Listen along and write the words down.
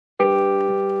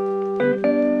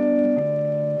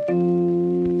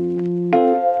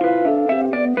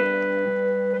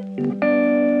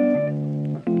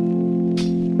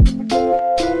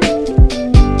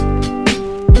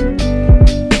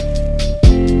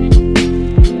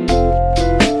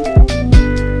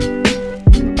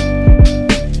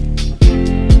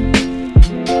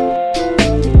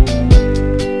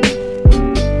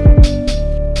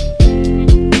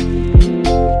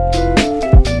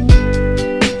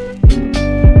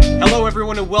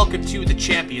welcome to the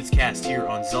Champions Cast here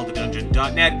on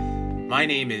ZeldaDungeon.net. My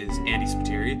name is Andy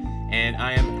Spiteri, and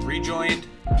I am rejoined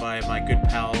by my good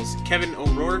pals Kevin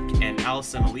O'Rourke and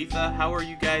Allison Aletha. How are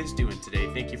you guys doing today?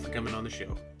 Thank you for coming on the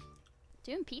show.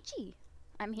 Doing peachy.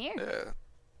 I'm here. Yeah,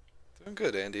 doing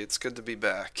good, Andy. It's good to be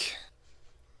back.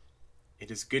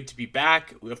 It is good to be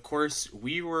back. Of course,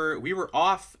 we were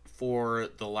off for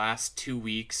the last 2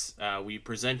 weeks. We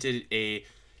presented a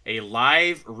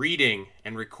live reading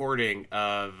and recording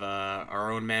of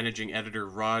our own managing editor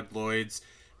Rod Lloyd's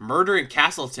Murder in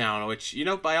Castletown, which, you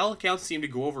know, by all accounts seemed to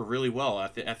go over really well. I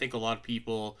think a lot of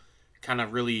people kind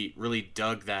of really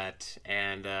dug that,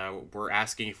 and were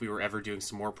asking if we were ever doing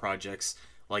some more projects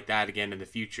like that again in the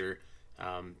future.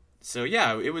 So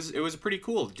yeah, it was pretty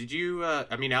cool. Did you?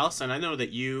 Allison, I know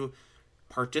that you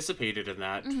participated in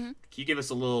that. Mm-hmm. Can you give us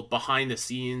a little behind the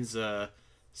scenes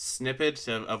snippet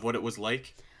of what it was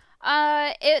like?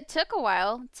 It took a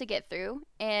while to get through,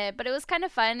 but it was kind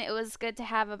of fun. It was good to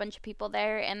have a bunch of people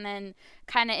there, and then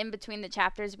kind of in between the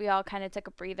chapters, we all kind of took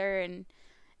a breather, and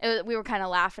we were kind of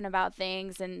laughing about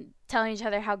things and telling each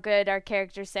other how good our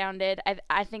characters sounded.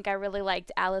 I think I really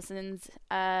liked Allison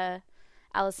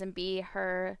B,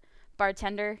 her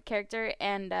bartender character,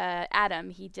 and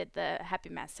Adam, he did the Happy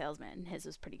Mask Salesman. His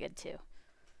was pretty good too.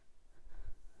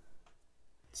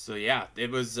 So yeah,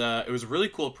 it was a really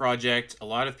cool project. A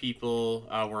lot of people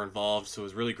were involved, so it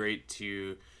was really great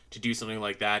to do something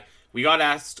like that. We got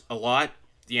asked a lot.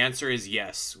 The answer is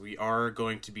yes. We are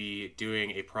going to be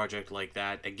doing a project like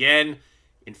that again.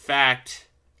 In fact,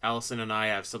 Allison and I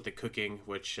have something cooking,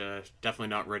 which definitely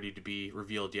not ready to be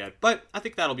revealed yet, but I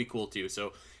think that'll be cool too.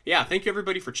 So yeah, thank you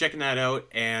everybody for checking that out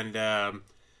and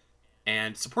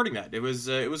supporting that. It was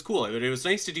cool. It was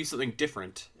nice to do something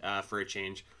different for a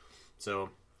change. So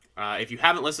if you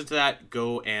haven't listened to that,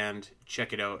 go and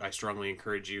check it out. I strongly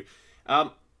encourage you.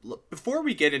 Before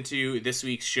we get into this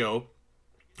week's show,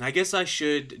 I guess I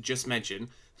should just mention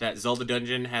that Zelda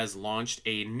Dungeon has launched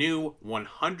a new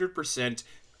 100%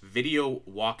 video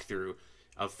walkthrough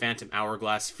of Phantom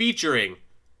Hourglass featuring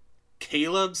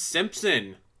Caleb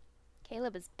Simpson.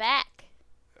 Caleb is back.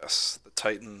 Yes, the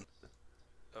Titan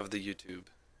of the YouTube.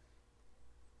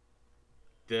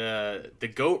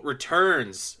 The GOAT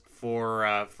returns for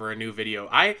a new video.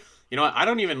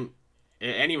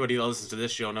 Anybody that listens to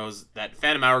this show knows that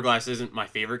Phantom Hourglass isn't my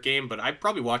favorite game, but I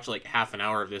probably watched like half an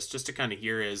hour of this just to kind of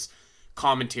hear his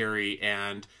commentary.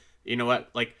 And you know what,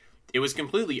 like, it was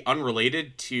completely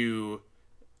unrelated to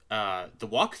the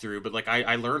walkthrough, but like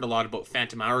I learned a lot about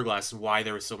Phantom Hourglass and why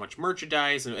there was so much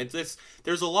merchandise, and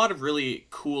there's a lot of really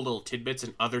cool little tidbits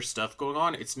and other stuff going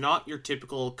on. It's not your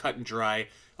typical cut and dry,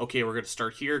 okay, we're going to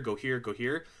start here, go here, go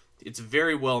here. It's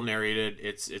very well narrated.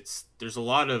 There's a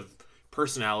lot of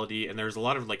personality, and there's a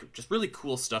lot of like just really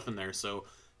cool stuff in there. So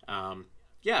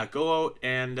yeah, go out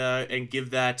and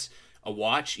give that a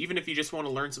watch, even if you just want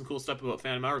to learn some cool stuff about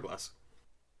Phantom Hourglass.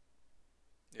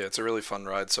 Yeah, it's a really fun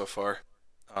ride so far.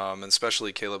 And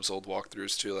especially Caleb's old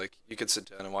walkthroughs too. Like, you could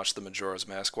sit down and watch the Majora's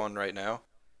Mask one right now,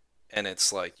 and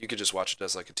it's like you could just watch it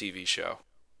as like a TV show.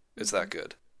 It's that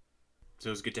good. So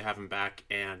it was good to have him back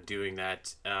and doing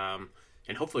that.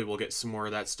 And hopefully we'll get some more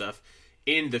of that stuff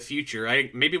in the future.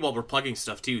 Maybe while we're plugging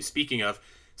stuff too. Speaking of,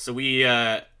 so we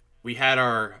had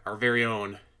our very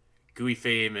own Gooey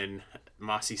Fame and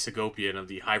Mossy Segopian of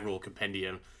the Hyrule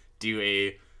Compendium do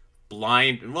a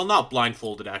not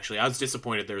blindfolded actually. I was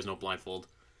disappointed there was no blindfold.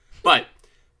 But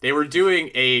they were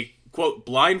doing a, quote,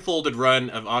 blindfolded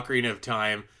run of Ocarina of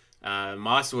Time.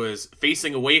 Moss was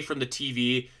facing away from the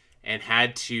TV and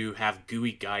had to have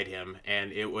Gooey guide him.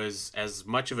 And it was as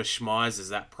much of a schmoz as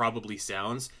that probably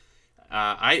sounds.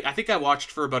 I think I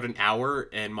watched for about an hour,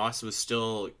 and Moss was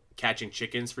still catching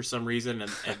chickens for some reason.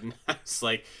 And I was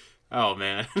like, oh,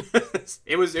 man.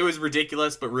 It was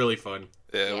ridiculous, but really fun.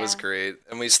 Yeah, it was great.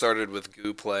 And we started with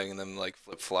Goo playing and then like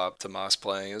flip-flop to Moss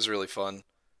playing. It was really fun.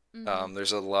 Mm-hmm.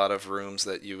 There's a lot of rooms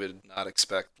that you would not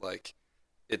expect like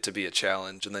it to be a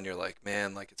challenge, and then you're like,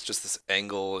 man, like it's just this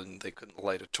angle and they couldn't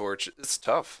light a torch. It's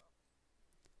tough.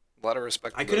 A lot of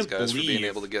respect to those guys for being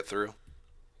able to get through.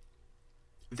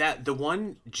 That the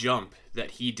one jump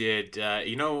that he did,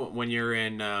 when you're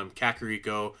in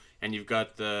Kakariko and you've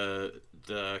got the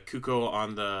Kuko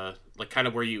on the, like, kind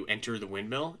of where you enter the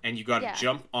windmill, and you got to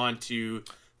jump onto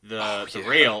the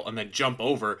rail and then jump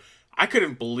over. I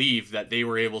couldn't believe that they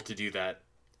were able to do that.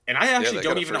 And I actually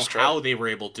don't even know how they were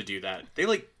able to do that. They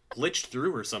like glitched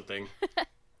through or something.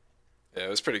 Yeah, it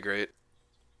was pretty great.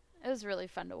 It was really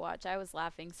fun to watch. I was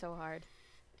laughing so hard.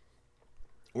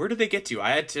 Where did they get to? I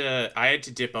had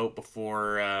to dip out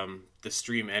before the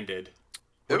stream ended.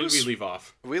 Where did we leave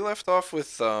off? We left off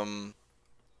with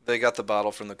they got the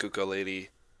bottle from the Kuko lady,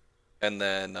 and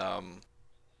then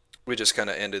we just kind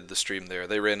of ended the stream there.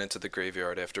 They ran into the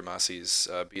graveyard after Masi's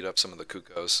beat up some of the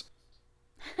Kukos.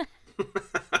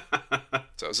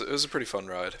 So it was a pretty fun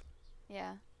ride.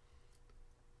 Yeah.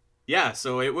 Yeah,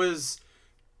 so it was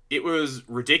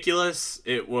ridiculous.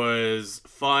 It was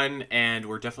fun, and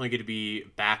we're definitely going to be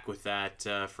back with that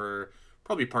for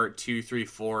probably part 2, 3,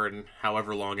 4, and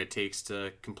however long it takes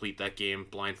to complete that game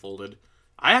blindfolded.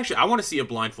 I want to see a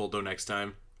blindfold though next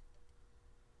time.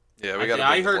 Yeah, we got.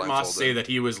 I heard Moss say that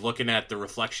he was looking at the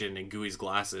reflection in Gooey's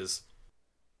glasses.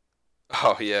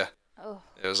 Oh yeah. Oh.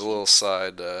 It was a little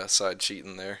side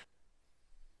cheating there.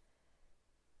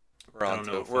 We're on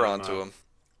to him.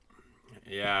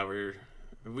 Yeah,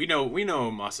 we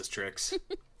know Moss's tricks.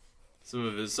 some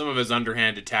of his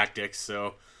underhanded tactics,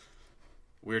 so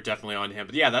we're definitely on to him.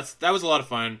 But yeah, that was a lot of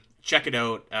fun. Check it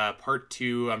out. Part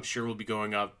 2, I'm sure will be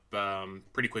going up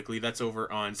pretty quickly. That's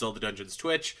over on Zelda Dungeons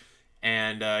Twitch.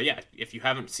 And yeah, if you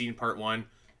haven't seen part 1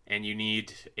 and you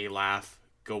need a laugh,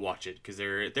 go watch it, because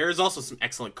there is also some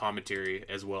excellent commentary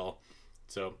as well.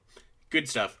 So good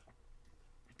stuff.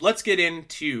 Let's get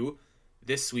into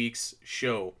this week's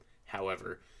show,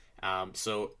 however.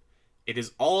 So it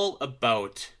is all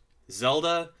about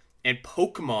Zelda and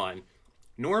Pokemon.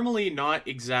 Normally not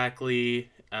exactly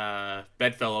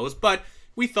bedfellows, but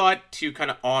we thought to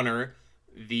kind of honor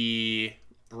the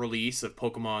release of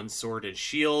Pokemon Sword and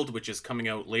Shield, which is coming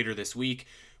out later this week,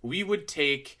 we would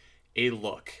take a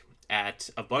look at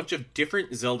a bunch of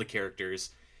different Zelda characters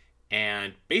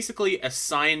and basically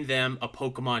assign them a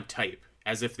Pokemon type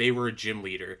as if they were a gym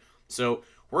leader. So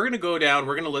we're going to go down,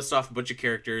 we're going to list off a bunch of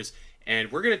characters, and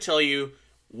we're going to tell you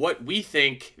what we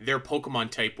think their Pokemon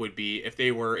type would be if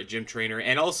they were a gym trainer,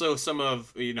 and also some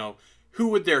of, who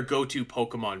would their go-to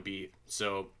Pokemon be.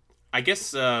 So I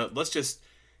guess let's just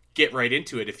get right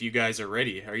into it if you guys are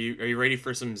ready. Are you ready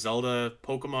for some Zelda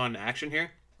Pokemon action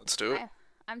here? Let's do it.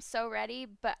 I'm so ready,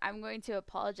 but I'm going to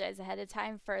apologize ahead of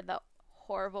time for the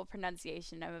horrible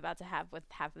pronunciation I'm about to have with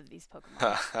half of these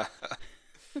Pokemon.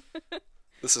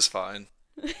 This is fine.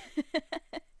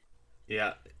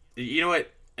 Yeah. You know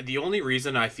what? The only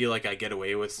reason I feel like I get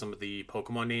away with some of the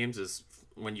Pokemon names is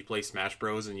when you play Smash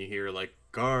Bros. And you hear, like,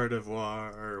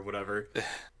 Gardevoir or whatever.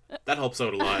 That helps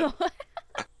out a lot.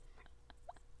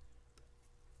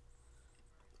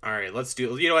 All right, let's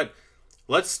do... You know what?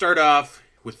 Let's start off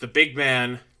with the big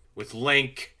man, with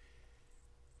Link.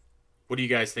 What do you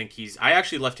guys think he's... I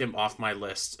actually left him off my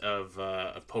list of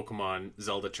Pokemon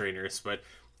Zelda trainers, but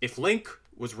if Link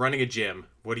was running a gym,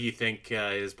 what do you think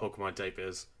his Pokemon type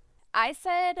is? I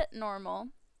said normal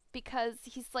because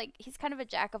he's kind of a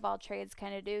jack of all trades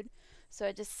kind of dude. So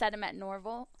I just set him at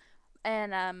normal,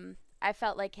 and I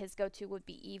felt like his go-to would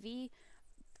be Eevee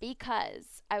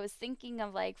because I was thinking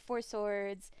of like Four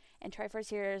Swords and Triforce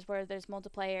Heroes where there's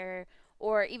multiplayer,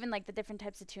 or even like the different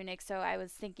types of tunics. So I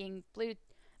was thinking blue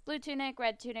tunic,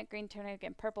 red tunic, green tunic,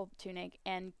 and purple tunic,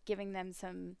 and giving them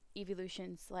some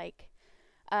evolutions like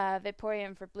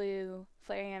Vaporeon for blue,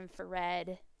 Flareon for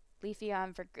red,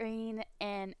 Leafeon for green,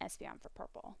 and Espeon for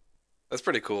purple. That's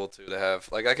pretty cool too to have.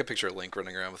 Like I could picture Link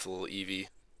running around with a little Eevee,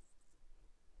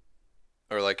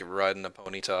 or like riding a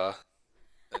Ponyta,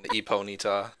 an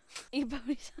E-Ponyta.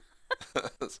 E-Ponyta.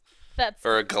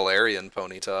 Or a Galarian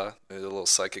Ponyta, maybe a little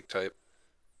psychic type.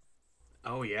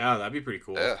 Oh yeah, that'd be pretty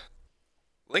cool. Yeah.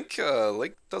 Link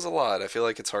does a lot. I feel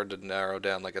like it's hard to narrow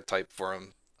down like a type for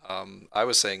him. I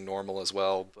was saying normal as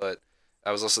well, but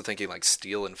I was also thinking like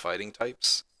steel and fighting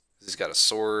types. He's got a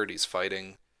sword, he's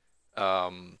fighting.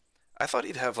 I thought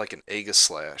he'd have like an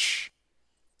Aegislash.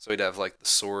 So he'd have like the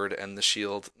sword and the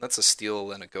shield. That's a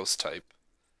steel and a ghost type.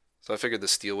 So I figured the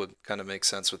steel would kind of make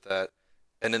sense with that.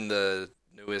 And in the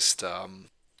newest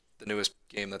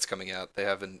game that's coming out, they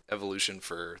have an evolution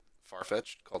for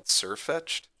Farfetch'd called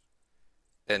Surfetch'd.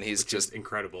 And he's just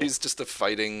incredible. He's just a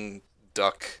fighting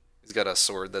duck. He's got a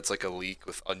sword that's like a leek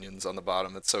with onions on the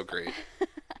bottom. It's so great.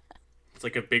 It's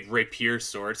like a big rapier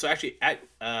sword. So actually, at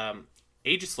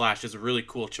Aegislash is a really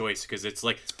cool choice because it's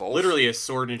like literally a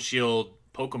sword and shield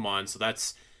Pokemon. So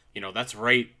that's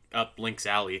right up Link's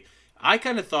alley. I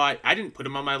kind of thought, I didn't put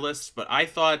him on my list, but I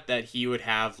thought that he would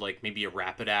have like maybe a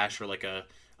Rapidash or like a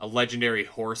legendary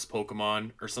horse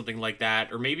Pokemon or something like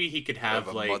that, or maybe he could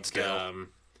have like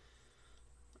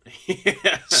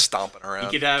stomping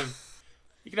around.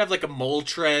 He could have like a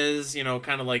Moltres,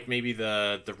 kind of like maybe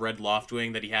the red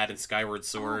Loftwing that he had in Skyward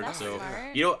Sword. That's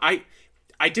smart.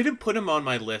 I didn't put him on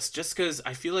my list just because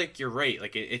I feel like you're right.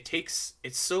 Like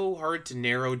it's so hard to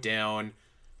narrow down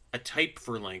a type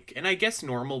for Link, and I guess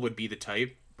normal would be the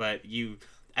type, but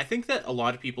I think that a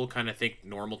lot of people kind of think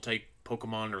normal type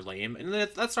Pokemon are lame, and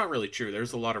that's not really true.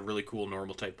 There's a lot of really cool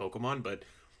normal type Pokemon, but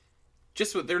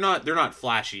they're not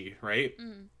flashy, right?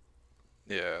 Mm.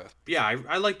 Yeah. Yeah,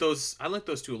 I like those. I like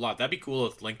those two a lot. That'd be cool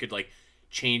if Link could like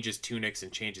change his Tunics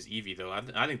and change his Eevee, though.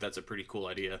 I think that's a pretty cool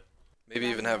idea. Maybe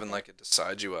Yeah, even I love having it. like a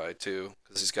Decide UI too,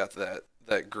 because he's got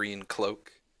that green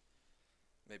cloak.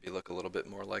 Maybe look a little bit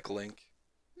more like Link,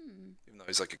 Hmm. even though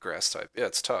he's like a grass type. Yeah,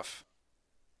 it's tough.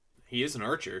 He is an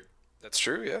archer. That's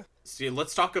true. Yeah. See,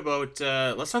 let's talk about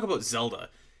Zelda.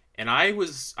 And I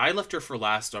left her for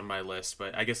last on my list,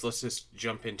 but I guess let's just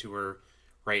jump into her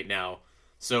right now.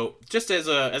 So, just as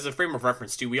a frame of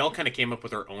reference too, we all kind of came up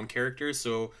with our own characters,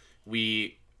 so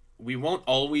we we won't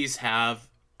always have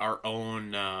our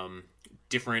own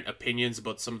different opinions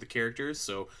about some of the characters.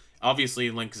 So,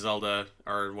 obviously, Link, Zelda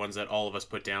are ones that all of us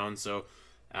put down. So,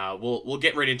 we'll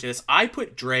get right into this. I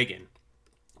put Dragon,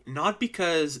 not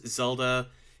because Zelda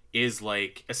is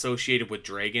like associated with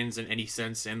dragons in any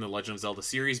sense in the Legend of Zelda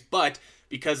series, but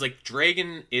because like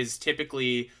Dragon is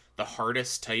typically the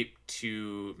hardest type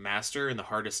to master and the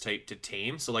hardest type to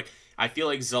tame. So like I feel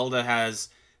like Zelda has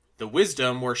the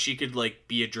wisdom where she could like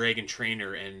be a dragon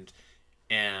trainer and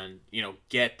you know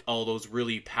get all those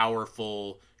really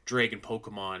powerful dragon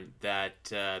Pokemon that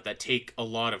take a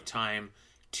lot of time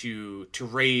to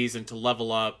raise and to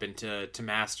level up and to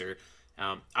master.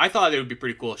 I thought it would be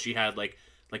pretty cool if she had like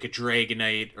a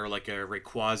Dragonite or like a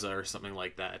Rayquaza or something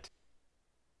like that.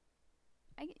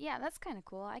 Yeah, that's kind of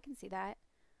cool. I can see that.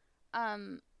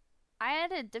 Um, I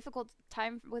had a difficult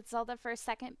time with Zelda for a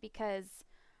second because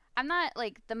I'm not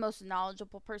like the most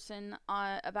knowledgeable person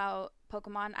about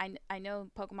Pokemon. I know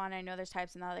Pokemon, I know there's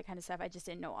types and all that kind of stuff. I just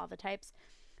didn't know all the types.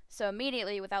 So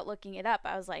immediately, without looking it up,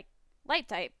 I was like, light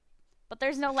type. But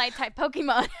there's no light type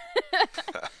Pokemon.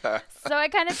 So I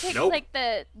kind of picked Nope. like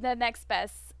the next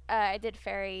best. I did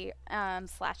fairy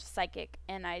slash psychic,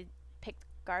 and I picked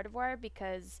Gardevoir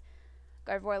because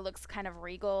Gardevoir looks kind of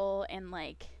regal and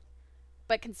like,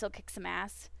 but can still kick some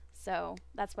ass. So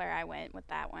that's where I went with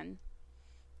that one.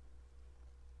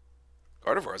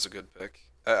 Gardevoir is a good pick.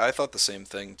 I thought the same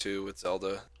thing too with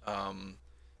Zelda.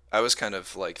 I was kind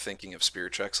of like thinking of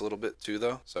spirit checks a little bit too,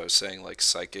 though. So I was saying like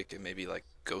psychic and maybe like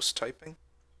ghost typing.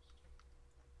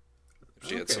 If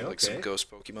she had Okay, some okay.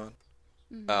 ghost Pokemon.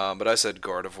 Mm-hmm. But I said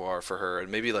Gardevoir for her,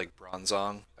 and maybe like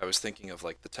Bronzong. I was thinking of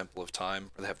like the Temple of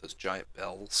Time, where they have those giant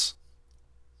bells.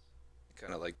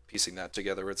 Kind of like piecing that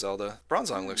together with Zelda.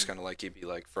 Bronzong looks Mm. kind of like he'd be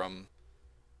like from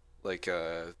like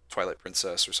Twilight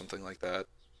Princess or something like that.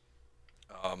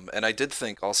 And I did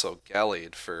think also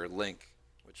Gallade for Link,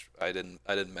 which I didn't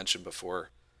mention before.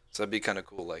 So that'd be kind of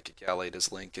cool, like Gallade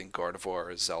as Link and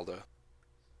Gardevoir as Zelda.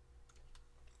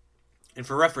 And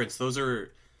for reference, those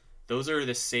are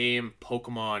the same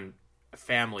Pokemon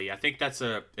family. I think it's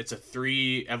a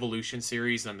three evolution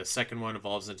series, and the second one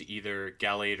evolves into either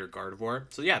Gallade or Gardevoir.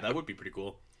 So yeah, that would be pretty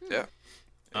cool. Yeah.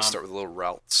 You Um, start with little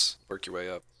routes, work your way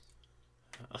up.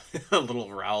 little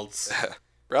Ralts.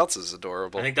 Routes is I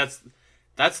adorable. think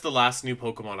that's the last new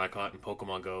Pokemon I caught in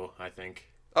Pokemon Go. I think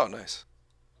Oh, nice.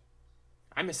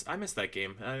 I miss that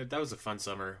game. That was a fun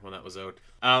summer when that was out.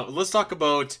 Let's talk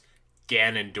about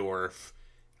Ganondorf.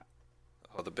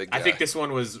 Oh, the big I think guy. this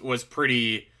one was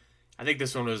pretty. I think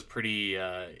this one was pretty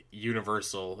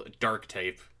universal. Dark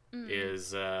type Mm.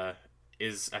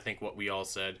 is I think what we all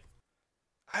said.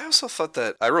 I also thought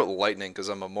that I wrote lightning because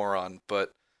I'm a moron,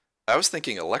 but I was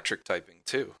thinking electric typing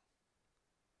too,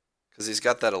 because he's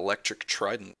got that electric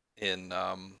trident in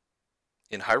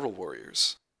Hyrule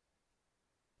Warriors.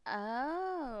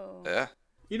 Oh. Yeah,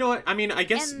 You know what? I mean, I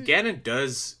guess And Ganon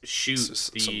does it's shoot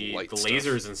just some the light stuff.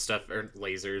 lasers and stuff, or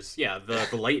lasers. Yeah, the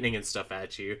lightning and stuff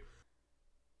at you.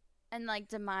 like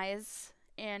demise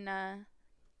in the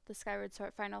Skyward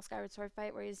Sword final Skyward Sword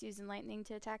fight where he's using lightning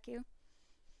to attack you.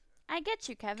 I get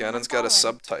you, Kevin. I'm Ganon's got a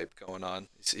following. subtype going on.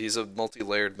 He's a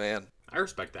multi-layered man. I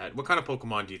respect that. What kind of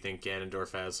Pokemon do you think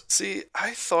Ganondorf has? See,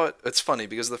 I thought it's funny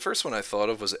because the first one I thought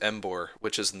of was Embor,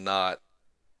 which is not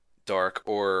dark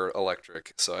or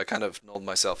electric, so I kind of nulled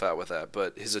myself out with that.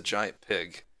 But he's a giant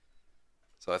pig,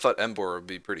 so I thought Embor would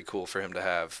be pretty cool for him to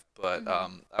have. But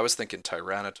Mm-hmm. I was thinking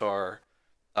Tyranitar,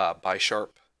 Bisharp,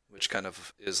 which kind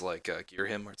of is like a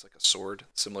Gearhim, where it's like a sword,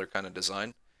 similar kind of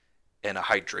design, and a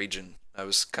Hydrangea. I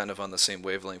was kind of on the same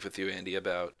wavelength with you, Andy,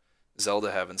 about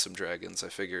Zelda having some dragons. I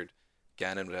figured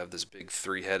Ganon would have this big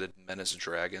three-headed menace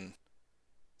dragon.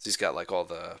 He's got like all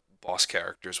the boss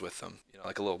characters with him,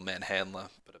 like a little Manhandla,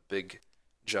 but a big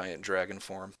giant dragon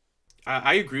form.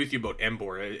 I agree with you about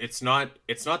Emboar. It's not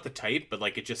the type, but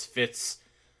like it just fits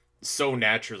so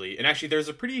naturally. And actually, there's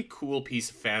a pretty cool piece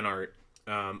of fan art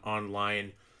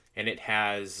online and it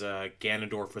has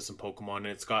Ganondorf with some Pokemon, and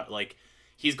it's got like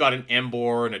he's got an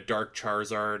Emboar and a Dark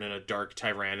Charizard and a Dark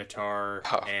Tyranitar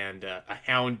Oh, and a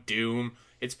Houndoom.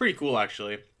 It's pretty cool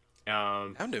actually.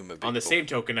 Houndoom would be On the cool. same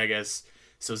token, I guess.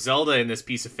 So Zelda in this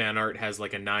piece of fan art has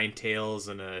like a Ninetales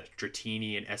and a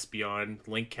Dratini and Espeon.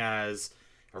 Link has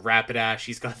a Rapidash.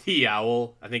 He's got the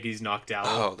owl. I think he's knocked owl.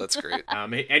 Oh, that's great.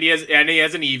 And he has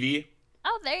an Eevee.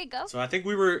 Oh, there you go. So I think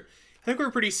we were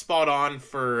pretty spot on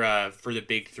for the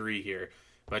big three here.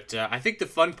 But I think the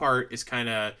fun part is kind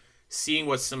of seeing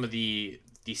what some of the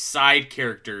side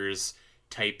characters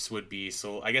types would be.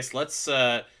 So I guess let's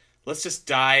just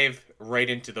dive right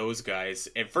into those guys.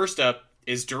 And first up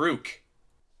is Daruk.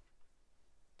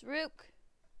 Druk.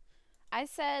 I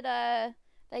said that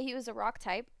he was a rock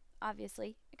type,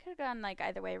 obviously. It could have gone like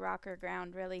either way, rock or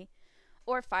ground, really.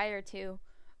 Or fire too.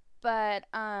 But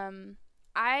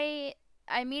I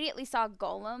immediately saw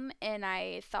Golem and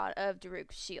I thought of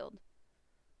Daruk's shield.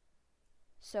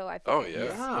 So I Oh, figured yeah.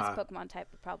 his Yeah. Pokemon type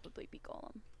would probably be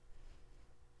Golem.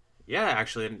 Yeah,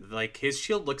 actually, like his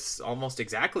shield looks almost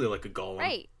exactly like a golem.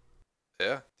 Right.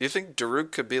 Yeah. Do you think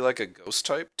Daruk could be like a ghost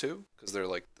type too? Because they're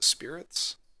like the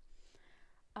spirits.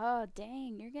 Oh,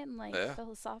 dang. You're getting like Yeah.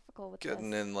 philosophical with Getting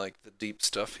this. in like the deep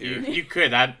stuff You, here. you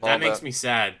could. That All makes about- me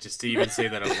sad just to even say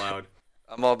that out loud.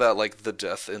 I'm all about like the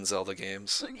death in Zelda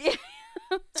games. Yeah.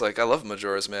 It's like I love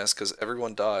Majora's Mask because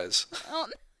everyone dies. Oh,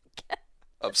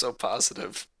 I'm so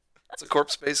positive. It's a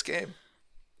corpse-based game.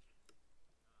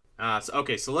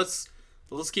 So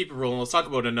let's keep it rolling. Let's talk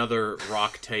about another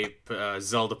rock type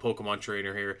Zelda Pokemon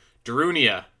trainer here,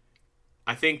 Darunia.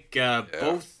 I think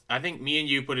I think me and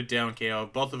you put it down, KO.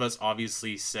 Both of us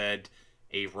obviously said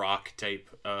a rock type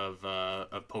of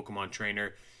Pokemon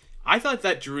trainer. I thought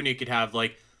that Darunia could have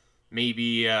like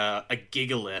maybe a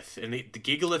Gigalith, and the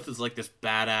Gigalith is like this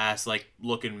badass like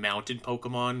looking mountain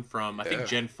Pokemon from I think Yeah.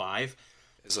 Gen 5.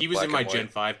 Is He it was black in my and Gen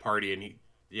white? 5 party, and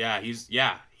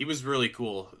he was really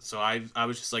cool. So I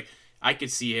was just like I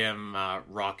could see him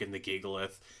rocking the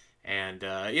Gigalith, and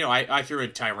I threw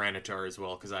in Tyranitar as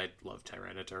well because I love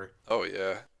Tyranitar. Oh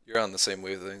yeah, you're on the same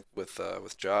wavelength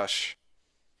with Josh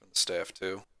from the staff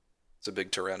too. He's a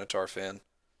big Tyranitar fan.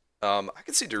 I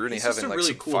could see Daruni He's just having a like really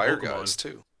some cool fire Pokemon. guys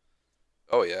too.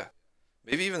 Oh yeah,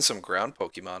 maybe even some ground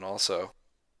Pokemon also.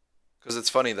 Because it's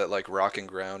funny that like rock and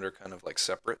ground are kind of like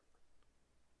separate.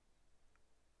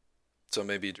 So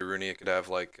maybe Darunia could have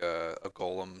like a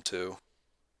golem too.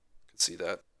 Could see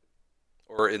that.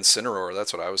 Or Incineroar,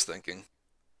 that's what I was thinking.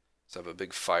 Just have a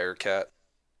big fire cat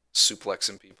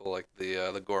suplexing people like the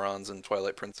Gorons in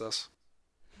Twilight Princess.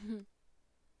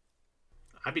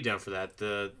 I'd be down for that.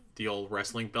 The old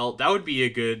wrestling belt. That would be a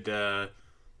good.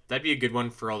 That'd be a good one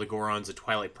for all the Gorons at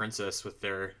Twilight Princess with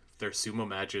their sumo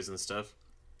matches and stuff.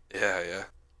 Yeah, yeah.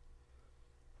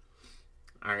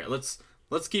 All right, let's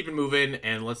keep it moving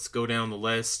and let's go down the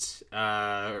list.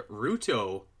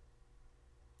 Ruto.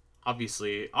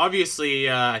 Obviously,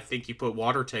 I think you put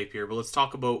water type here, but let's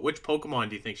talk about which Pokemon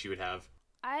do you think she would have?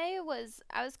 I was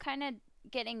kind of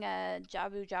getting a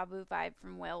Jabu Jabu vibe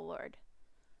from Whale Lord.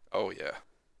 Oh yeah.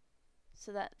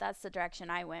 So that's the direction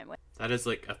I went with. That is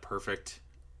like a perfect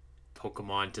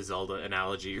Pokemon to Zelda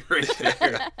analogy right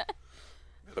there.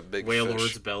 Got a big Whale fish.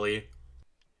 Lord's belly.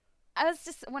 I was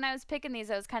just when I was picking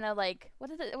these, I was kind of like,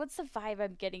 what's the vibe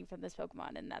I'm getting from this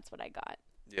Pokemon, and that's what I got.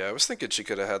 Yeah, I was thinking she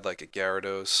could have had like a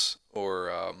Gyarados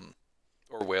or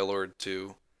Wailord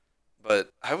too.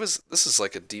 But this is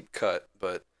like a deep cut,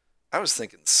 but I was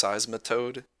thinking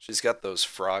Seismitoad. She's got those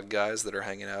frog guys that are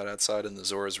hanging out outside in the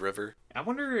Zora's River. I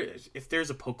wonder if there's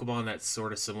a Pokemon that's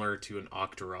sort of similar to an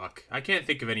Octorok. I can't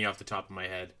think of any off the top of my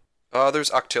head.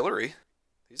 There's Octillery.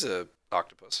 He's a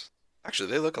octopus. Actually,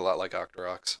 they look a lot like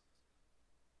Octoroks.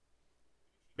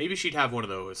 Maybe she'd have one of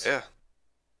those. Yeah,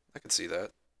 I could see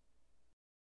that.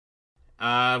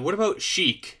 What about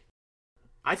Sheik?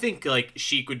 I think like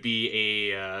Sheik would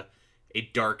be a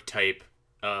dark type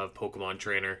of Pokemon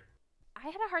trainer. I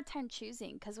had a hard time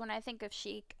choosing because when I think of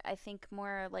Sheik, I think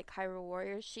more like Hyrule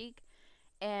Warriors Sheik,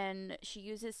 and she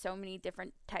uses so many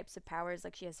different types of powers.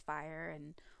 Like she has fire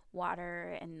and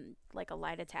water and like a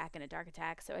light attack and a dark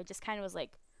attack. So I just kind of was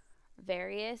like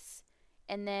various.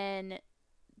 And then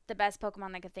the best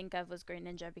Pokemon I could think of was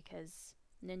Greninja because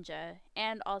Ninja,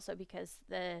 and also because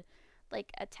the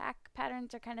like attack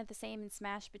patterns are kind of the same in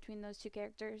Smash between those two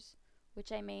characters,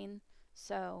 which I main.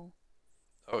 So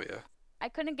Oh yeah. I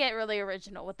couldn't get really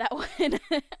original with that one.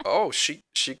 Oh, she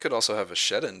could also have a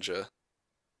Shedinja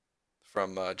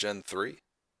from Gen 3.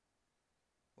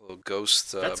 A little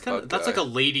ghost bug That's guy. like a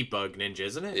ladybug ninja,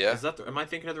 isn't it? Yeah. Is that am I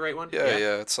thinking of the right one? Yeah,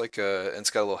 yeah. It's like and it's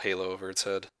got a little halo over its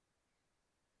head.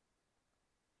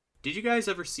 Did you guys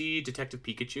ever see Detective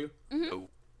Pikachu? Mm-hmm. No.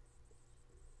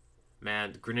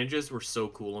 Man, the Greninjas were so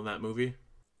cool in that movie.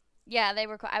 Yeah, they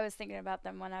were cool. I was thinking about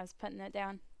them when I was putting it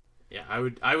down. Yeah,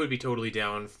 I would be totally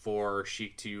down for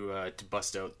Sheik to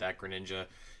bust out that Greninja.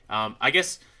 I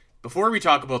guess before we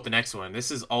talk about the next one, this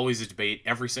is always a debate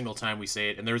every single time we say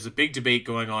it, and there's a big debate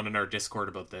going on in our Discord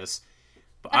about this.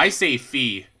 But I say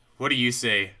Fee. What do you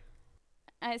say?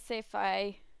 I say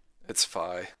Fi. It's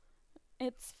Fi.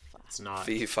 It's Fi. It's not.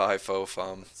 Fee, Fi, Fo,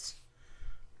 Fum.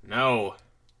 No.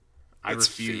 I It's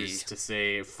refuse Fee. to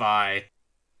say Fi.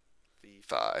 Fee,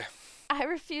 Fi. I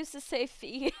refuse to say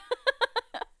Fi.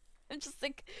 I'm just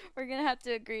like, we're gonna have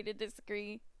to agree to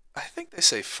disagree. I think they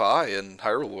say Fi in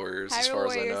Hyrule Warriors, as Hyrule far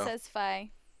as I Warrior know. says Fi.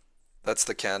 That's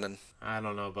the canon. I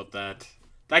don't know about that.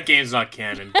 That game's not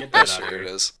canon. Get that out of Sure here. it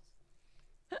is.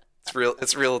 It's real.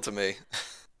 It's real to me.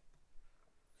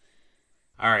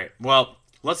 All right. Well,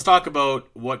 let's talk about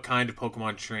what kind of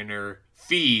Pokemon trainer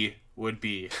Fee would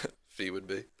be. Fee would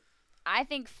be. I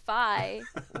think Fi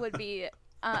would be.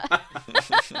 I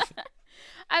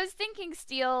was thinking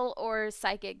Steel or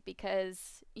Psychic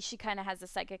because she kind of has a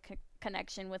psychic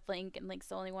connection with Link, and Link's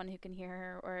the only one who can hear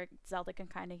her, or Zelda can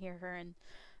kind of hear her in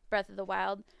Breath of the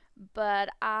Wild. But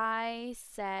I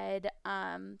said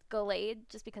Gallade,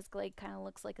 just because Gallade kind of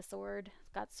looks like a sword,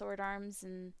 got sword arms,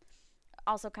 and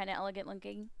also kind of elegant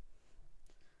looking.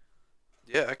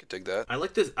 Yeah, I could dig that. I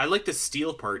like this. I like the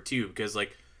Steel part too because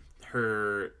like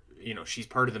her, she's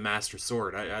part of the Master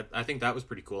Sword. I think that was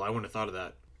pretty cool. I wouldn't have thought of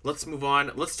that. Let's move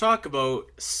on. Let's talk about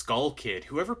Skull Kid.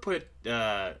 Whoever put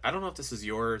I don't know if this is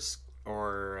yours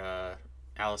or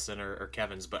Allison or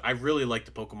Kevin's, but I really like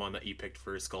the Pokemon that you picked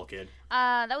for Skull Kid.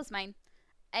 That was mine.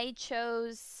 I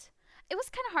chose. It was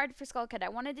kind of hard for Skull Kid. I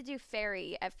wanted to do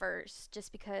Fairy at first,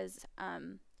 just because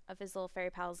of his little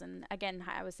fairy pals, and again,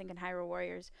 I was thinking Hyrule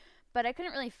Warriors, but I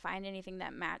couldn't really find anything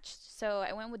that matched, so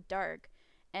I went with Dark,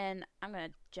 and I'm gonna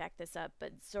jack this up,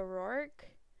 but Zoroark.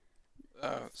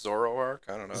 Zoroark?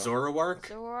 I don't know. Zoroark?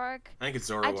 Zoroark. I think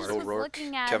it's I just Zoroark. was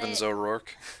looking at Kevin it. Zoroark.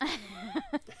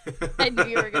 I knew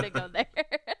you were gonna go there.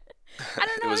 I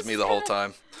don't know. It was me the whole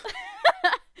time.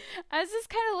 I was just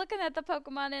kind of looking at the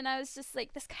Pokemon, and I was just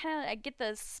like, this kind of. I get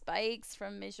the spikes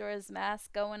from Majora's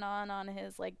Mask going on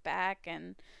his like back,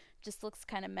 and just looks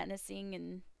kind of menacing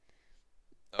and.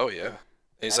 Oh yeah. And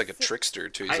he's like a That's it. trickster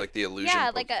too. He's like the illusion.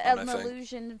 Yeah, like Pokemon, an I think.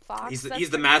 illusion fox. He's That's the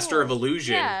pretty master cool. of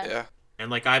illusion. Yeah. Yeah.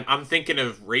 And like I'm thinking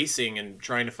of racing and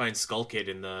trying to find Skull Kid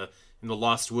in the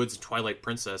Lost Woods of Twilight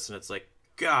Princess, and it's like,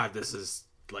 God, this is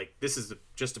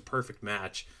just a perfect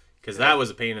match because that was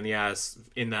a pain in the ass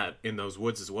in those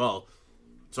woods as well.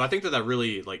 So I think that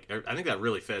really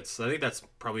fits. I think that's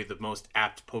probably the most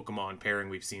apt Pokemon pairing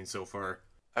we've seen so far.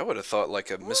 I would have thought like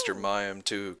a Mr. Mime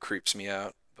too creeps me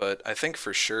out, but I think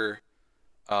for sure,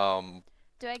 Do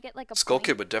I get like a Skull point?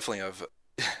 Kid would definitely have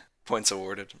points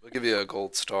awarded. I'll give you a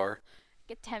gold star.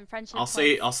 Get 10 friendship I'll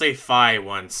points. say Phi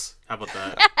once. How about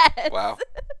that? Yes. Wow,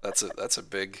 that's a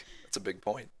big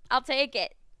point. I'll take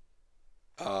it.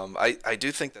 I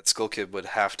do think that Skull Kid would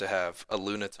have to have a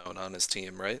Lunatone on his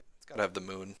team, right? It's got to have the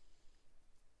moon.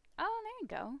 Oh, there you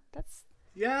go. That's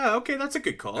Yeah, okay, that's a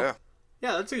good call. Yeah.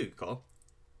 Yeah, that's a good call.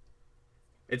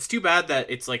 It's too bad that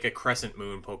it's like a crescent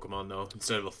moon Pokemon though,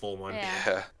 instead of a full one. Yeah.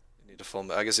 Yeah. You need a full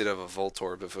moon. I guess you'd have a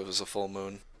Voltorb if it was a full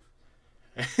moon.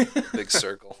 Big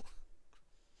circle.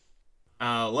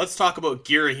 Let's talk about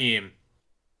Girahim.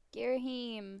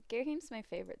 Girahim. Girahim's my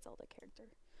favorite Zelda character.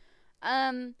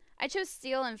 I chose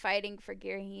Steel and Fighting for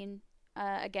Girahim.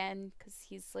 Again, because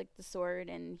he's like the sword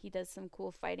and he does some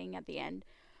cool fighting at the end.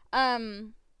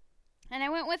 And I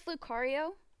went with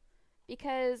Lucario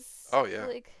because Oh, yeah.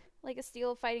 like a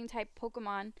steel fighting type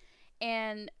Pokemon,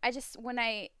 and I just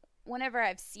whenever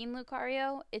I've seen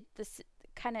Lucario, this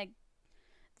kind of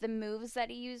the moves that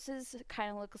he uses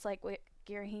kind of looks like what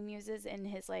Girahim uses in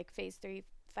his like Phase 3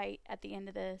 fight at the end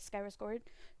of the Skyward Sword.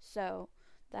 So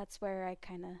that's where I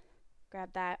kind of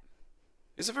grabbed that.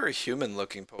 He's a very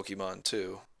human-looking Pokemon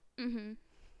too. Mhm.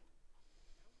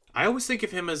 I always think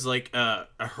of him as like a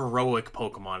heroic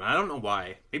Pokemon. I don't know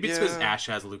why. Maybe it's because Yeah. Ash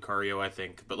has Lucario, I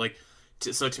think. But like,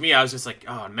 so to me, I was just like,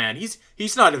 oh man, he's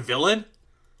not a villain.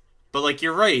 But like,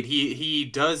 you're right. He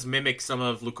does mimic some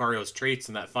of Lucario's traits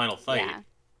in that final fight. Yeah.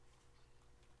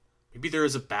 Maybe there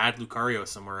is a bad Lucario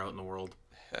somewhere out in the world.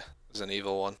 Yeah, he's an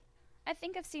evil one. I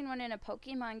think I've seen one in a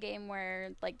Pokemon game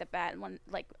where like the bad one,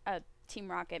 like a Team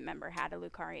Rocket member had a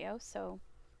Lucario. So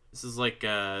This is like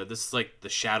the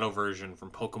shadow version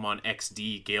from Pokemon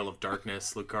XD Gale of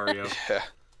Darkness Lucario. Yeah,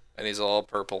 and he's all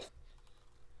purple.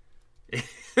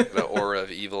 Got an aura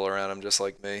of evil around him, just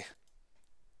like me.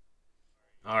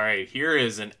 All right, here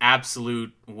is an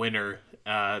absolute winner.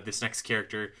 this next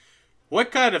character.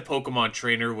 What kind of Pokemon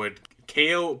trainer would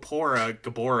Kaopora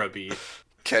Gabora be?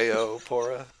 KO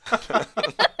Pora.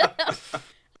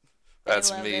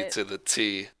 That's love me it. to the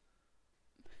T.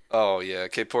 Oh yeah,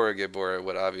 Kaepora Gaebora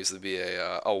would obviously be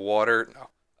a water, no,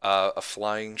 a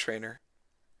flying trainer.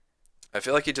 I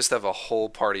feel like you just have a whole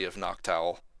party of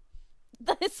Noctowl.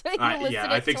 That's why you listed Yeah,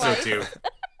 I it think twice. so too.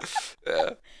 Yeah,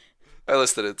 I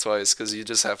listed it twice because you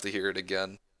just have to hear it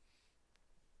again.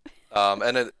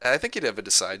 I think you'd have a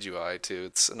Decide UI too.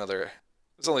 It's another.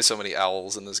 There's only so many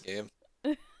owls in this game.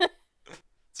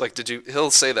 It's like, did you?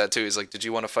 He'll say that too. He's like, did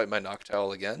you want to fight my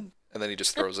Noctowl again? And then he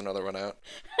just throws another one out.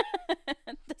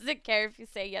 Doesn't care if you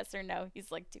say yes or no.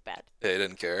 He's like, too bad. Yeah, he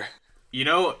didn't care. You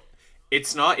know,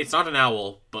 it's not an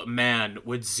owl, but man,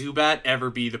 would Zubat ever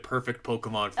be the perfect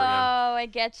Pokemon for him? Oh, I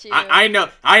get you. I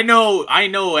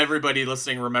know everybody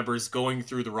listening remembers going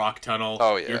through the rock tunnel.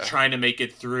 Oh, yeah. You're trying to make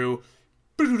it through.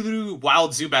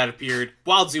 Wild Zubat appeared.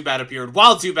 Wild Zubat appeared.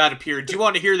 Wild Zubat appeared. Do you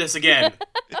want to hear this again?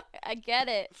 I get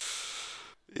it.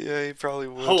 Yeah, he probably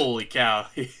would. Holy cow.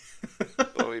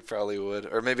 Oh, he probably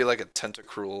would. Or maybe like a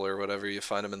Tentacruel or whatever. You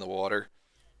find him in the water.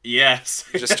 Yes.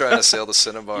 You're just trying to sail the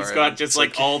Cinnabar. He's got and just it's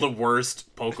like all the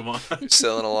worst Pokemon. you're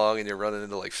sailing along and you're running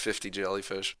into like 50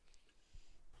 jellyfish.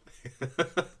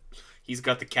 He's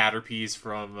got the Caterpies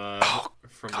from the God,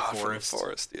 forest. From the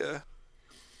forest, yeah.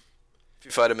 If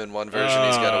you fight him in one version,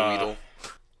 he's got a Weedle.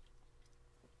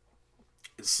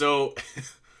 So,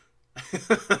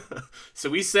 so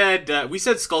we said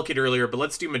Skull Kid earlier, but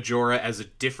let's do Majora as a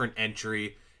different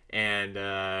entry. And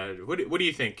what do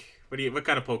you think? What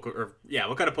kind of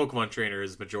Pokemon trainer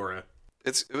is Majora?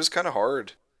 It was kind of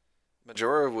hard.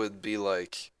 Majora would be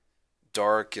like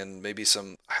dark and maybe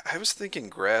some. I was thinking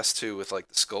grass too with like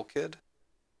the Skull Kid.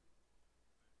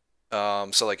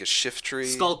 So like a Shift Tree.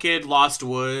 Skull Kid, Lost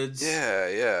Woods. Yeah,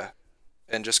 yeah.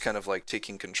 And just kind of like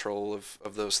taking control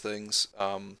of those things.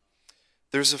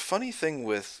 There's a funny thing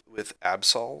with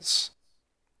Absols,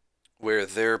 where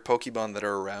they're Pokemon that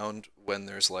are around when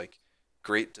there's like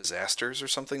great disasters or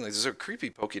something. Like there's a creepy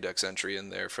Pokédex entry in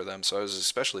there for them, so I was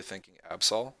especially thinking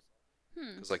Absol.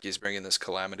 Because like he's bringing this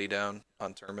calamity down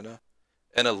on Termina.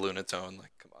 And a Lunatone.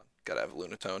 Like, come on, gotta have a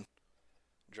Lunatone.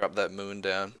 Drop that moon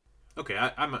down. Okay,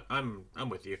 I'm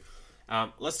with you.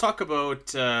 Let's talk about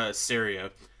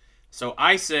Saria. So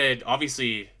I said,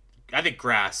 obviously, I think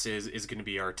grass is going to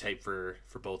be our type for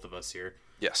both of us here.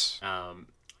 Yes.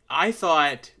 I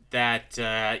thought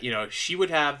that she would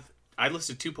have. I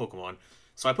listed 2 Pokemon,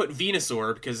 so I put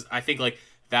Venusaur because I think like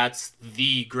that's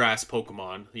the grass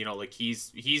Pokemon. You know, like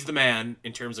he's the man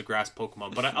in terms of grass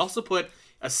Pokemon. But I also put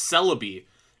a Celebi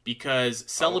because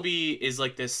Celebi is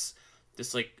like this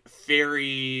like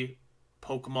fairy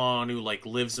Pokemon who like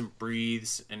lives and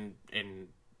breathes and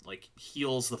like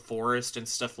heals the forest and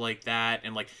stuff like that,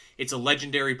 and like it's a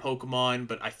legendary Pokemon,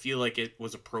 but I feel like it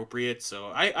was appropriate,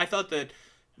 so I thought that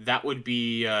would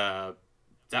be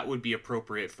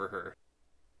appropriate for her.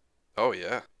 Oh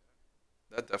yeah,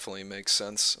 that definitely makes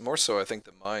sense. More so, I think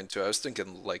than mine too. I was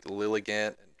thinking like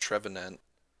Lilligant and Trevenant,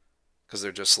 because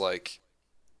they're just like,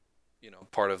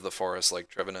 part of the forest. Like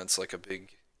Trevenant's like a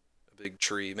big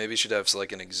tree. Maybe you should have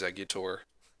like an Exeggutor.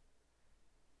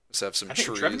 Just have some I think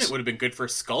trees. Trevenant would have been good for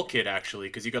Skull Kid actually,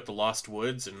 because you got the Lost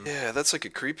Woods and Yeah, that's like a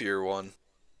creepier one.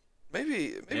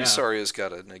 Maybe Yeah. Saria's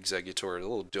got an Exeggutor, a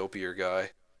little dopier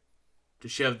guy.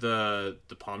 does she have the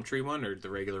palm tree one or the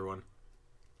regular one?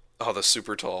 Oh, the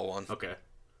super tall one. Okay.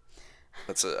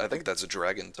 I think that's a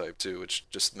dragon type too, which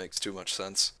just makes too much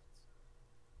sense.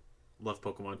 Love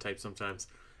Pokemon type sometimes.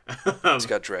 It's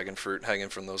got dragon fruit hanging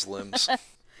from those limbs.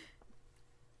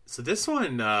 So this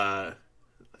one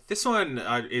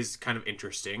is kind of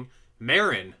interesting.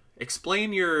 Marin,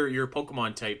 explain your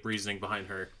Pokemon type reasoning behind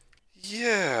her.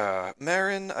 Yeah,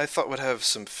 Marin I thought would have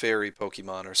some fairy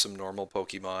Pokemon or some normal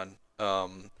Pokemon.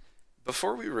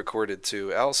 Before we recorded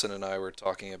too, Allison and I were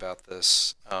talking about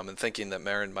this, and thinking that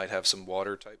Marin might have some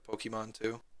water type Pokemon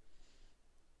too.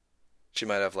 She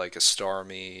might have like a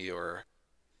Starmie or,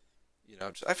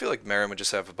 I feel like Marin would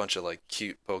just have a bunch of like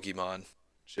cute Pokemon.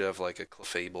 She'd have like a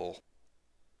Clefable.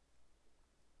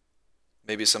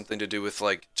 Maybe something to do with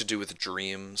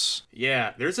dreams.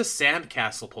 Yeah, there's a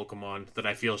Sandcastle Pokemon that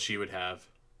I feel she would have.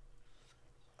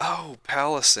 Oh,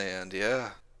 Palisand,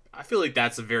 yeah. I feel like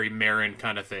that's a very Marin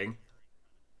kind of thing.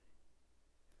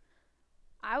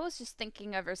 I was just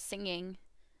thinking of her singing,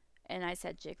 and I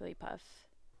said Jigglypuff.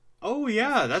 Oh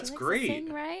yeah, that's She likes to great.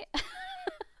 sing, right?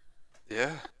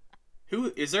 Yeah.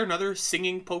 Who is there another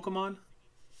singing Pokemon?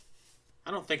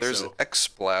 I don't think There's so.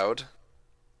 Exploud.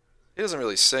 He doesn't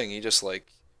really sing, he just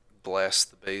like blasts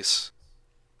the bass.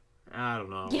 I don't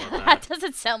know Yeah, about that that.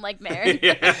 doesn't sound like Marin.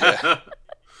 Yeah.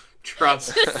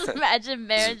 Trust. Just imagine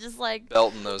Marin just like,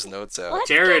 Belting those notes out. let's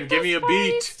Darren, get give this me a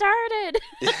party beat. started.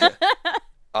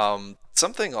 Yeah.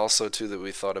 Something also too that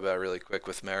we thought about really quick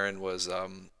with Marin was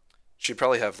she'd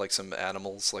probably have like some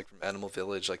animals like from Animal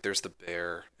Village. Like there's the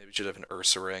bear. Maybe she'd have an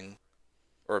ursa ring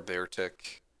or a bear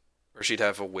tick, or she'd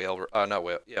have a whale. Not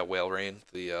whale. Yeah, whale rain.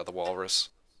 The walrus.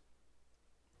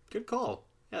 Good call.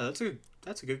 Yeah, that's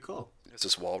a good call. It's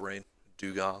this wall rain.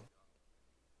 Dugong.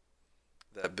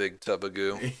 That big tub of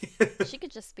goo. She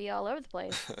could just be all over the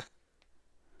place.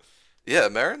 Yeah,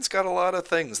 Marin's got a lot of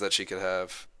things that she could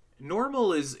have.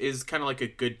 Normal is kind of like a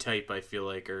good type, I feel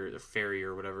like, or a fairy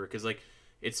or whatever, because like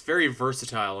it's very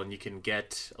versatile and you can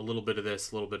get a little bit of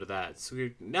this, a little bit of that. So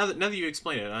now that you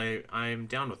explain it, I'm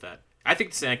down with that. I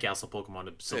think the Sandcastle Pokemon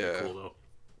is so Yeah. cool though.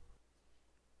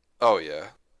 Oh yeah,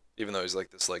 even though he's like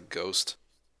this like ghost.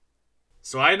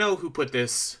 So I know who put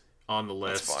this on the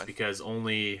That's list fine. because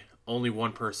only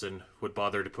one person would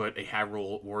bother to put a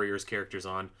Hyrule Warriors characters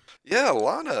on. Yeah,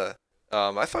 Lana.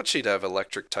 I thought she'd have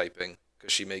electric typing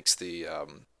because she makes the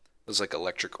those like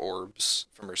electric orbs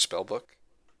from her spellbook.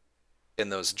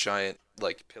 And those giant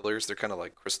like pillars, they're kind of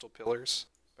like crystal pillars.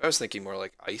 I was thinking more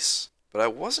like ice, but I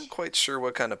wasn't quite sure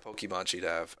what kind of Pokemon she'd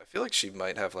have. I feel like she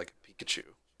might have like a Pikachu.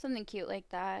 Something cute like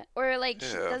that. Or like,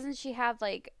 Yeah. doesn't she have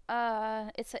like,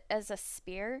 as a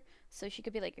spear? So she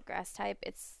could be like a grass type.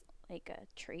 It's like a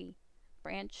tree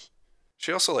branch.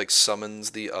 She also like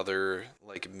summons the other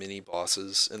like mini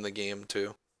bosses in the game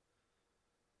too.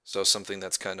 So something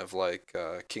that's kind of like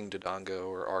King Dodongo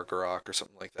or Argarok or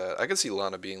something like that. I could see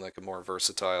Lana being like a more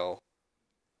versatile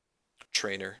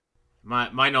trainer.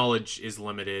 My knowledge is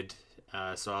limited,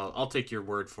 so I'll take your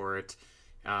word for it.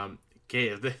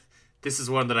 Okay, this is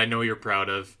one that I know you're proud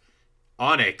of.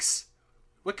 Onyx.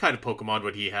 What kind of Pokemon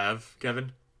would he have,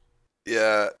 Kevin?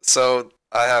 Yeah, so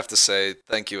I have to say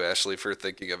thank you, Ashley, for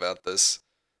thinking about this.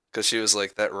 Because she was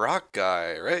like, that rock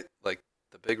guy, right? Like,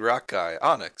 the big rock guy,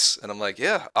 Onyx. And I'm like,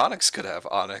 yeah, Onyx could have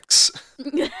Onyx.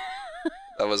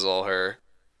 That was all her.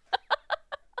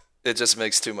 It just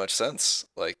makes too much sense.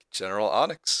 Like, General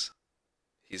Onyx.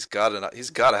 He's got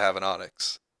to have an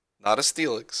Onyx. Not a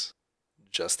Steelix,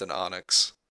 just an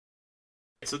Onyx.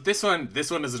 So this one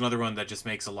is another one that just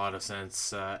makes a lot of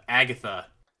sense. Agatha.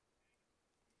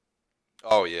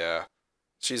 Oh, yeah.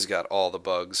 She's got all the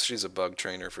bugs. She's a bug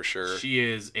trainer for sure. She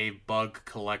is a bug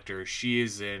collector. She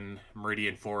is in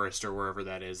Meridian Forest or wherever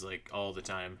that is, like all the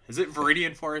time. Is it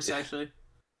Viridian Forest Yeah. actually?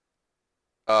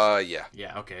 Yeah.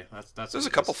 Yeah. Okay. That's. There's a what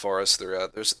it couple is. forests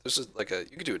throughout. Like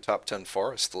you could do a top 10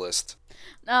 forest list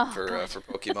Oh, for God.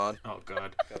 Pokemon. Oh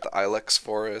God. Got the Ilex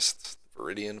Forest,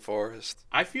 Viridian Forest.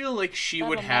 I feel like she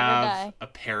would That'll never have die. a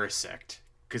Parasect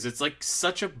because it's like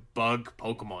such a bug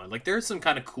Pokemon. Like there's some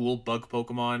kind of cool bug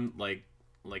Pokemon like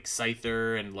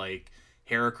Scyther and like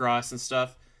Heracross and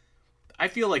stuff. I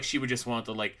feel like she would just want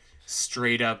the like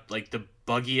straight up like the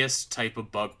buggiest type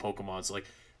of bug Pokemon. So like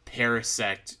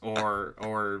Parasect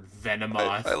or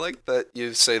Venomoth. I like that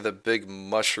you say the big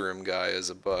mushroom guy is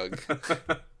a bug.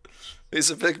 He's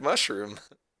a big mushroom.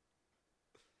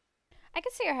 I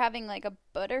could see her having like a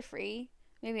Butterfree,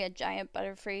 maybe a giant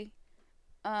Butterfree.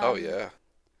 Oh yeah.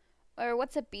 Or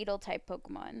what's a beetle type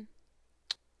Pokemon?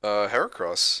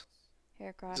 Heracross.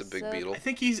 Heracross. He's a big So- beetle. I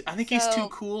think he's too So-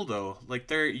 cool though. Like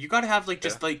you gotta have like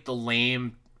just like the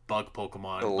lame bug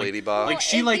Pokemon. A Like, ladybug. like Well,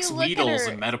 she if likes you look at Weedles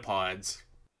her- and Metapods.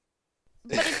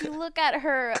 But if you look at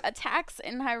her attacks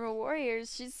in Hyrule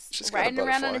Warriors, She's she's got a riding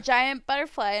around on a butterfly. giant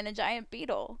butterfly and a giant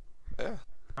beetle. Yeah,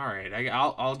 All right,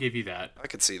 I'll give you that. I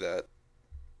could see that.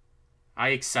 I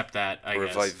accept that. I Or a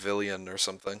guess. Vivillon or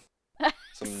something.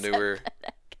 Some newer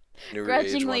age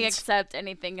Grudgingly ones. accept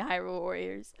anything Hyrule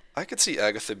Warriors. I could see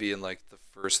Agatha being like the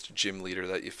first gym leader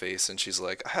that you face, and she's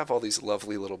like, I have all these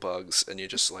lovely little bugs, and you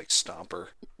just like stomp her.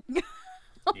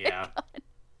 Yeah.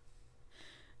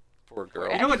 Poor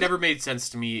girl. You know what never made sense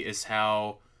to me is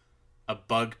how a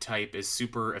bug type is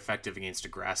super effective against a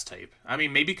grass type. I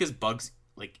mean, maybe because bugs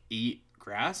like eat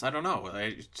grass. I don't know.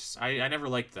 I never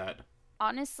liked that.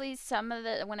 Honestly,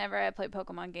 whenever I play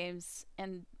Pokemon games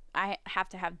and I have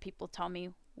to have people tell me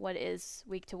what is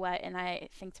weak to what, and I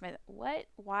think to myself, what?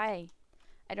 Why?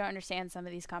 I don't understand some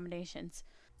of these combinations.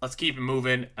 Let's keep it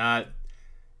moving.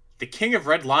 The King of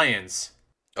Red Lions.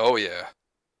 Oh yeah,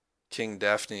 King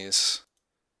Daphne's.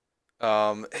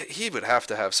 He would have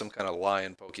to have some kind of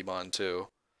lion Pokemon too,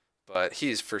 but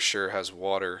he's for sure has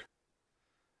water.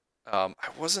 I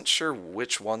wasn't sure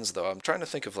which ones though. I'm trying to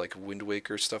think of like Wind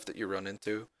Waker stuff that you run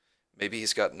into. Maybe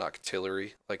he's got an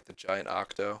Octillery, like the giant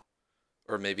Octo,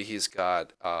 or maybe he's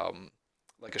got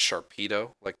like a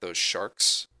Sharpedo, like those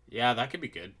sharks. Yeah, that could be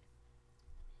good.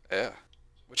 Yeah.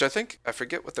 Which I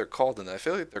forget what they're called in that. I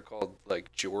feel like they're called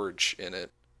like George in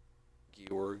it.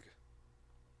 Georg.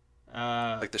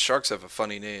 Uh, Like the sharks have a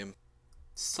funny name.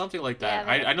 Something like Yeah,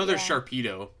 that. I know there's yeah.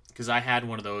 Sharpedo because I had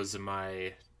one of those in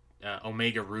my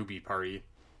Omega Ruby party.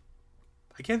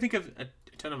 I can't think of a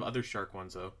ton of other shark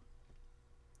ones though.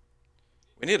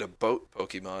 We need a boat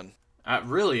Pokemon.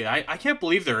 Really, I can't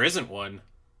believe there isn't one.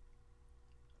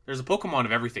 There's a Pokemon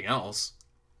of everything else.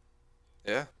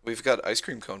 Yeah, we've got ice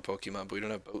cream cone Pokemon, but we don't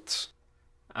have boats.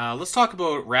 Let's talk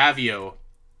about Ravio.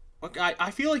 Look, I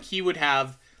feel like he would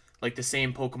have like the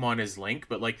same Pokemon as Link,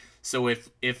 but like so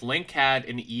if Link had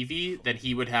an Eevee, then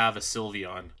he would have a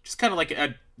Sylveon. Just kind of like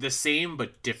the same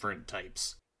but different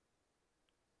types.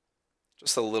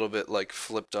 Just a little bit like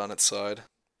flipped on its side.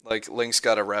 Like Link's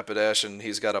got a Rapidash and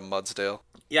he's got a Mudsdale.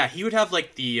 Yeah, he would have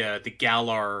like the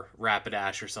Galar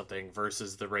Rapidash or something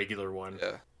versus the regular one.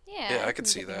 Yeah. Yeah, I could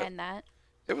see get that. behind that.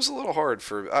 It was a little hard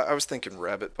for. I was thinking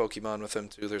rabbit Pokemon with him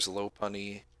too. There's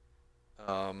Lopunny.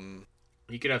 Um,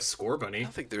 He could have I Scorbunny.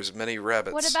 don't think there's many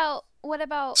rabbits. What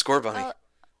about Scorbunny?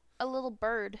 a little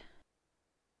bird?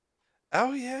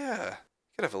 Oh yeah.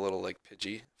 You could have a little like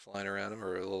Pidgey flying around him,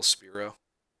 or a little Spearow,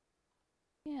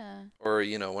 Yeah. or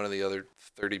one of the other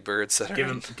 30 birds that Give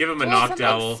are. him give him a Well, Noctowl.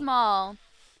 something small.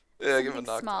 Yeah, give him a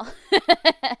Something knock. small.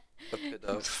 A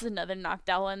Pidove. Just another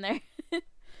Noctowl in there.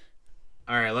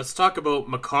 All right, let's talk about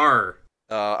Makar.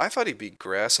 I thought he'd be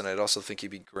grass, and I'd also think he'd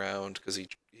be ground because he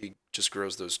just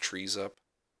grows those trees up.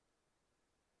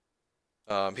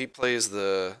 He plays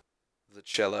the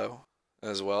cello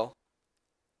as well.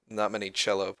 Not many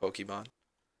cello Pokemon,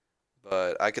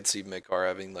 but I could see Makar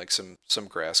having like some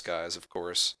grass guys, of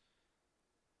course.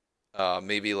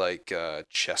 Maybe like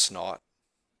Chestnut,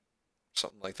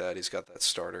 something like that. He's got that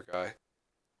starter guy.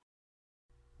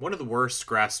 One of the worst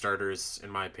grass starters, in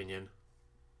my opinion.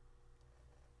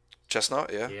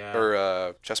 Chestnut, yeah, Yeah.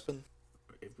 or Chespin.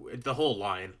 The whole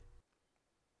line.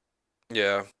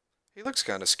 Yeah, he looks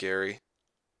kind of scary.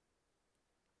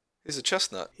 He's a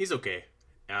chestnut. He's okay.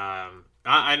 And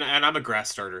I'm a grass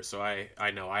starter, so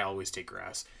I know I always take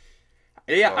grass.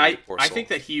 Yeah, Oh, I you poor I soul. think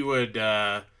that he would.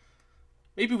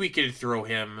 Maybe we could throw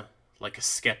him like a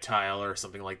Sceptile or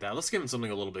something like that. Let's give him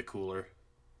something a little bit cooler.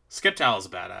 Sceptile is I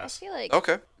badass. feel like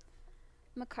Okay,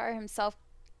 Makar himself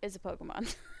is a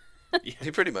Pokemon. Yeah,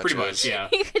 he pretty much pretty is. much, yeah.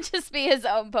 He could just be his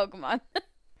own Pokemon.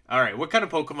 All right, what kind of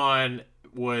Pokemon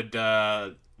would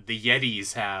the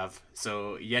Yetis have?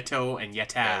 So Yeto and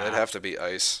Yeta. Yeah, they'd have to be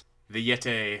ice. The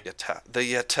Yeti. Yeta. The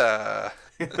Yeta.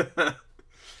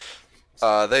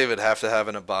 They would have to have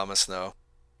an Abomasnow.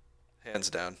 Hands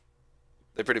down.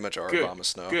 They pretty much are Good.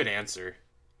 Abomasnow. Good answer.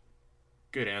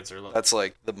 Good answer. That's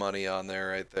like the money on there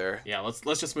right there. Yeah, let's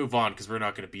just move on because we're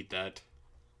not gonna beat that.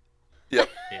 Yep,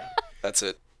 Yeah. that's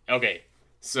it. Okay.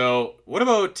 So what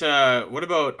about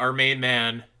our main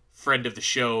man, friend of the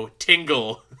show,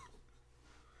 Tingle?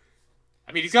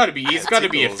 I mean, he's got to be a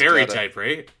Tingle's fairy gotta- type,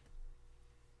 right?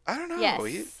 I don't know.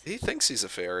 Yes. He thinks he's a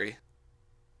fairy.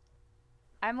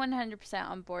 I'm 100%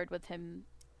 on board with him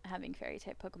having fairy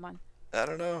type Pokemon. I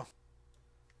don't know.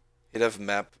 He'd have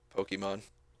map Pokemon.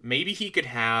 Maybe he could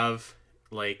have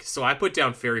like, so I put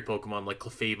down fairy Pokemon like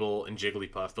Clefable and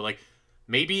Jigglypuff, but like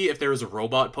maybe if there was a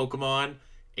robot Pokemon,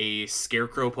 a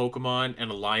scarecrow Pokemon, and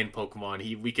a lion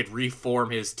Pokemon, we could reform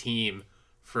his team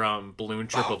from Balloon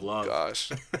Trip of Love.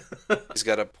 Gosh. He's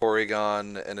got a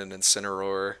Porygon and an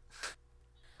Incineroar.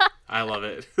 I love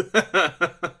it.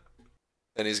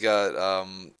 And he's got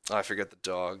I forget the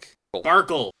dog.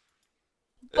 Sparkle.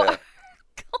 Yeah.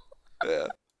 Yeah.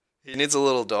 He needs a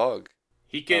little dog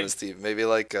He on could his team. Maybe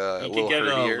like a he little could get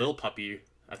a herdier. little puppy,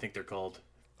 I think they're called.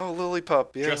 Oh,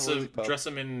 Lillipup. Yeah, dress Lillipup.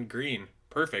 him in green.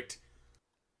 Perfect.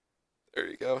 There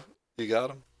you go. You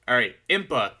got him. All right,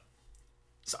 Impa.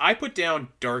 So I put down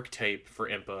Dark type for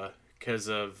Impa because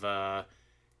of the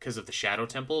Shadow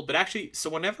Temple. But actually, so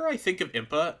whenever I think of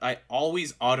Impa, I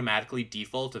always automatically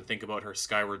default and think about her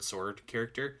Skyward Sword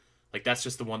character. Like that's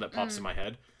just the one that pops in my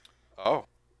head. Oh,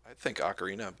 I think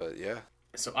Ocarina, but yeah.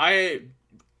 So I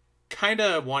kind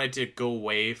of wanted to go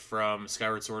away from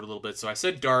Skyward Sword a little bit. So I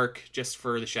said Dark just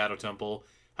for the Shadow Temple.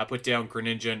 I put down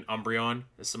Greninja and Umbreon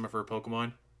as some of her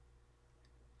Pokemon.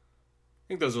 I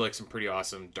think those are like some pretty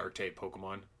awesome Dark type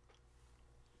Pokemon.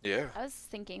 Yeah. I was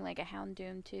thinking like a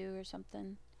Houndoom too or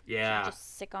something. Yeah.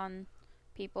 Just sick on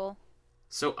people.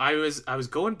 So I was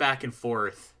going back and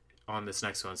forth on this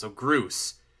next one. So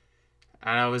Groose.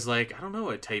 And I was like, I don't know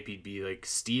what type he'd be, like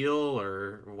Steel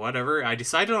or whatever. I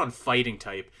decided on Fighting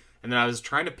type. And then I was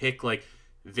trying to pick like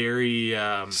very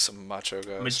Some macho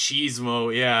guys.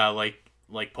 machismo, yeah, like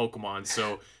Pokemon.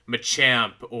 So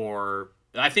Machamp or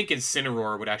I think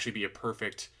Incineroar would actually be a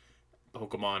perfect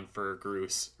Pokemon for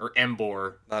Groose, or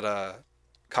Emboar. Not a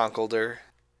Conkeldurr.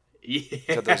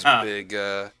 Got those Yeah, it's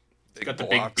big got the big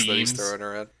blocks that he's beams. throwing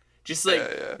around. Just Yeah, like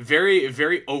yeah. very,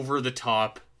 very over the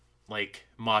top, like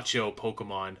macho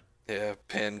Pokemon. Yeah,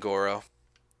 Pangoro.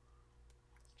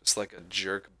 Just like a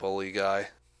jerk bully guy.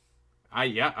 I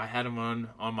had him on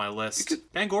my You list.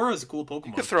 could Pangoro is a cool you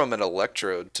could Pokemon. throw him an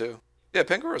Electrode too. Yeah,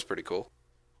 Pangoro's pretty cool.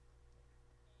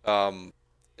 Um,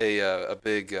 a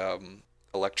big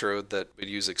Electrode that would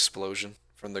use Explosion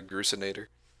from the Grusinator.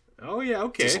 Oh yeah,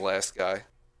 It's his okay. last guy.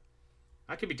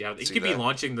 I could be down. He See could be that?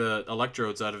 launching the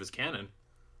electrodes out of his cannon.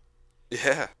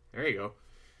 Yeah. There you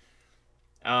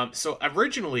go. So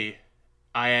originally,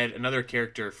 I had another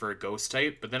character for a ghost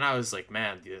type, but then I was like,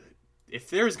 man, if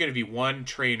there's going to be one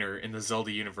trainer in the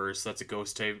Zelda universe that's a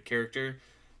ghost type character,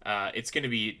 it's going to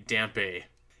be Dampe.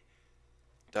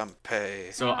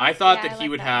 Dumpe. So Oh, I thought yeah, that I he like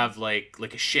would that have like a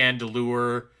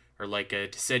Chandelure or like a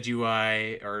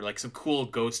Decidueye or like some cool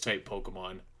ghost type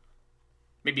Pokemon.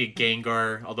 Maybe a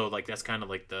Gengar, although like that's kind of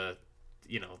like the,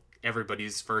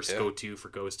 everybody's first Yeah. go-to for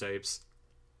ghost types.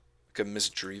 Like a Miss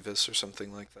Drevis or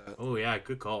something like that. Oh yeah,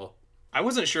 good call. I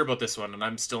wasn't sure about this one, and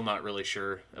I'm still not really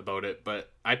sure about it,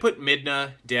 but I put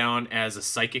Midna down as a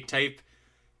psychic type,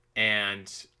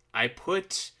 and I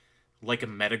put like a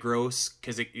Metagross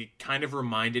because it kind of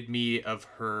reminded me of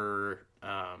her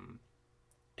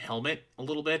helmet a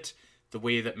little bit, the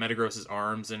way that Metagross's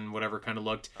arms and whatever kind of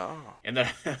looked. Oh. And then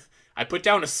I put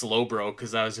down a Slowbro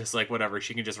because I was just like, whatever,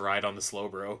 she can just ride on the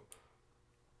Slowbro.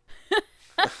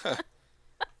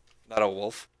 Not a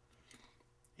wolf.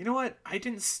 You know what? I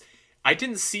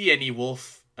didn't see any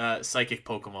wolf psychic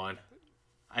Pokemon.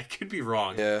 I could be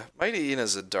wrong. Yeah. Mighty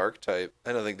is a dark type.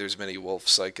 I don't think there's many wolf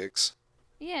psychics.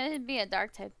 Yeah, it'd be a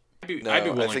dark type. No, I'd be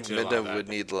I willing think to allow Midna that. would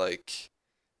need like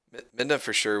Midna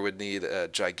for sure would need a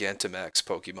Gigantamax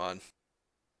Pokemon.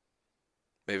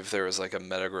 Maybe if there was like a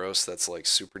Metagross that's like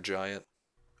super giant.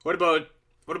 What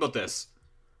about this?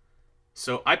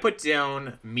 So I put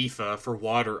down Mifa for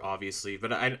water, obviously,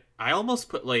 but I almost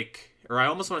put like, or I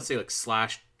almost want to say like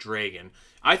Slash Dragon.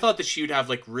 I thought that she would have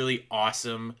like really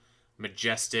awesome,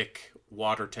 majestic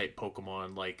water type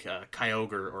Pokemon like a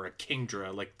Kyogre or a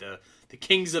Kingdra, like the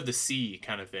kings of the sea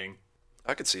kind of thing.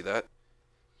 I could see that.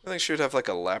 I think she would have like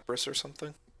a Lapras or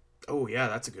something. Oh yeah,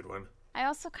 that's a good one. I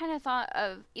also kind of thought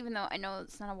of, even though I know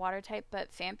it's not a water type,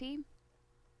 but Fampy.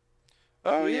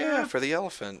 Oh Yeah. yeah, for the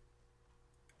elephant.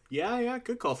 Yeah,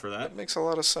 good call for that. That makes a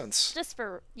lot of sense. Just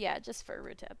for a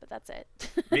root tip, but that's it.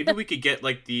 Maybe we could get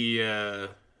like the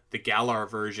Galar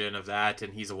version of that,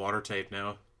 and he's a water type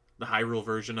now. The Hyrule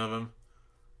version of him.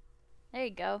 There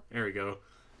you go. There we go.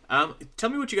 Tell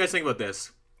me what you guys think about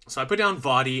this. So I put down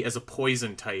Vadi as a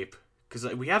poison type because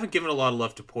we haven't given a lot of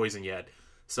love to poison yet.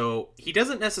 So he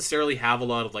doesn't necessarily have a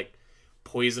lot of like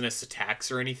poisonous attacks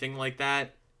or anything like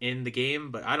that in the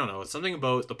game, but I don't know. Something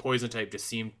about the poison type just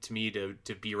seemed to me to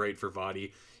be right for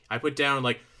Vadi. I put down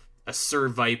like a Sir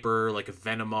Viper, like a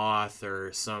Venomoth,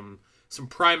 or some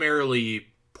primarily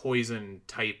poison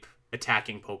type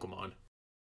attacking Pokemon.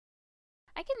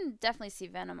 I can definitely see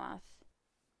Venomoth.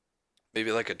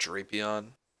 Maybe like a Drapion.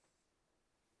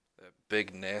 A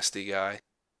big nasty guy.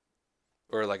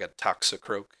 Or like a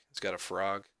Toxicroak. He's got a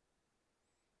frog.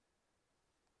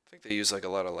 I think they use like a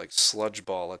lot of like sludge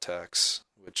ball attacks,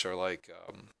 which are like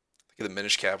I think the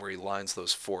Minish Cap where he lines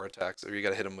those 4 attacks, or you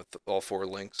gotta hit him with all 4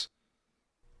 links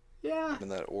Yeah, in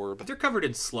that orb. but they're covered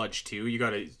in sludge too. You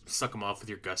gotta suck them off with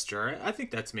your Gust Jar. I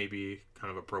think that's maybe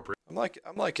kind of appropriate.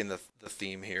 I'm liking the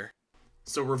theme here.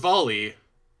 So Rivali,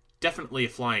 definitely a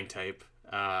flying type.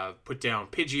 Put down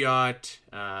Pidgeot,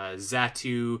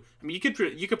 Zatu. I mean,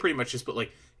 you could pretty much just put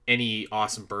like any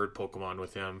awesome bird Pokemon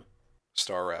with him.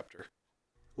 Staraptor.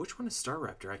 Which one is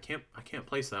Staraptor? I can't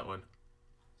place that one.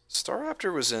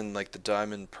 Staraptor was in like the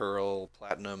Diamond, Pearl,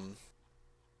 Platinum.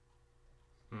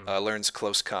 Learns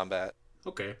close combat.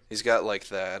 Okay. He's got like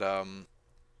that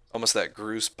almost that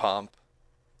Groose pomp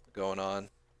going on.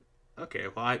 Okay.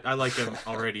 Well, I like him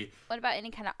already. What about any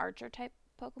kind of archer type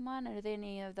Pokemon? Are there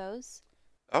any of those?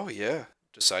 Oh yeah,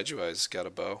 Decidueye's got a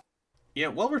bow. Yeah.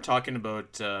 While we're talking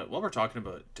about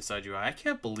Decidueye, I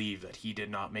can't believe that he did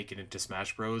not make it into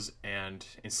Smash Bros. And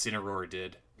Incineroar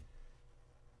did.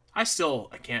 I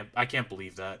can't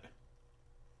believe that.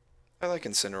 I like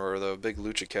Incineroar though, big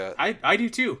Lucha Cat. I do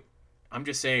too. I'm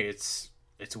just saying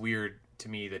it's weird to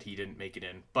me that he didn't make it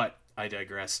in, but I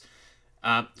digress.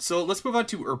 So let's move on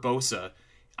to Urbosa.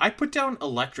 I put down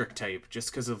electric type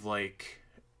just because of like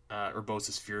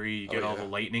Urbosa's Fury. You get all the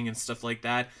lightning and stuff like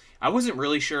that. I wasn't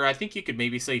really sure. I think you could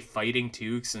maybe say fighting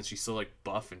too, since she's still like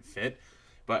buff and fit.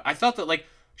 But I thought that like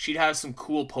she'd have some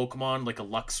cool Pokemon like a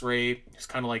Luxray, who's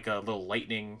kind of like a little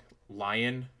lightning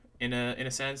lion in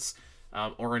a sense,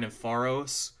 or an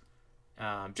Ampharos,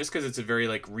 just because it's a very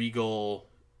like regal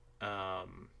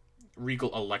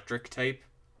electric type.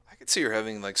 I could see her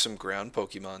having like some ground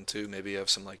Pokemon too. Maybe have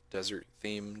some like desert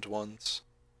themed ones.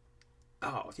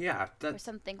 Oh yeah, Or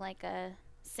something like a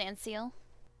Sandseal.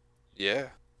 Yeah.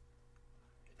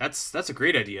 that's a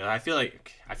great idea. I feel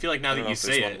like now I don't that know you if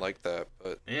there's say one it, like that,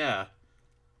 but yeah,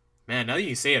 man, now that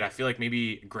you say it, I feel like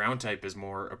maybe ground type is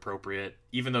more appropriate,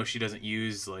 even though she doesn't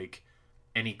use like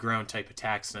any ground type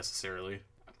attacks necessarily.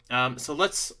 So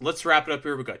let's wrap it up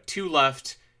here. We've got two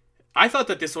left. I thought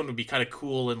that this one would be kind of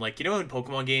cool, and like in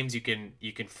Pokemon games you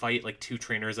can fight like two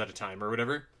trainers at a time or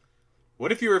whatever.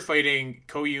 What if you were fighting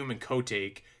Koyum and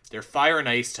Kotake? They're fire and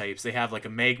ice types. They have like a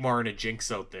Magmar and a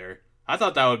Jinx out there. I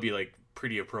thought that would be like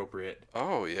pretty appropriate.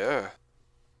 oh yeah.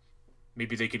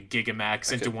 Maybe they could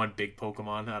Gigamax into one big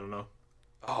Pokemon. I don't know.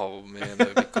 Oh man,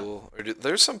 that'd be cool.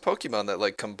 There's some Pokemon that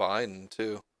like combine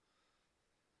too.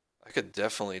 I could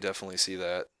definitely see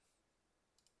that.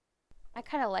 I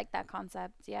kind of like that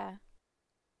concept. Yeah.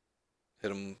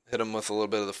 Hit him with a little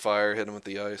bit of the fire. Hit him with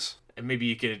the ice. And maybe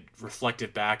you could reflect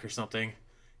it back or something.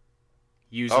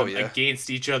 Use Oh, them yeah. against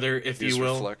each other, if Use you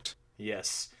will. reflect.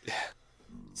 Yes. Yeah.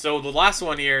 So the last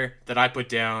one here that I put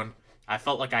down, I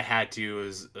felt like I had to,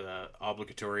 was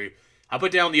obligatory. I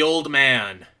put down the old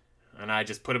man, and I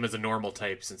just put him as a normal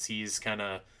type since he's kind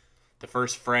of the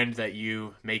first friend that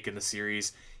you make in the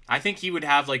series. I think he would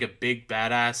have like a big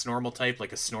badass normal type,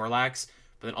 like a Snorlax,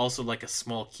 but then also like a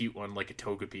small cute one, like a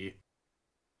Togepi.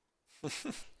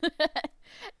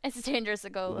 It's dangerous to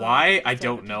go. Why? I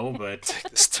don't know, but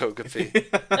Take this Togepi.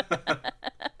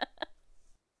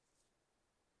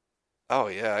 Oh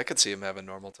yeah, I could see him having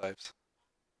normal types.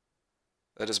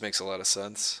 That just makes a lot of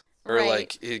sense. Or Right.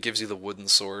 like he gives you the wooden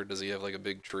sword. Does he have like a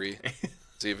big tree?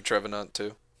 Does he have a Trevenant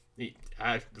too?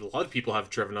 A lot of people have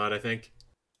Trevenant, I think.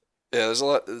 Yeah, there's a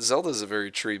lot. Zelda's a very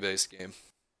tree-based game.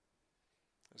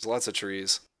 There's lots of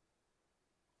trees.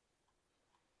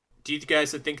 Do you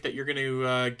guys think that you're going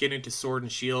to get into Sword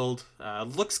and Shield?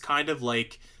 Looks kind of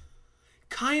like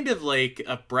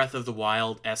a Breath of the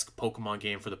Wild-esque Pokemon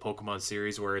game for the Pokemon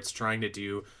series, where it's trying to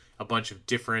do a bunch of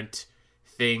different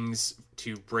things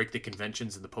to break the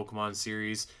conventions in the Pokemon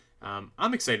series.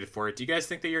 I'm excited for it. Do you guys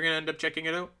think that you're going to end up checking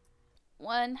it out?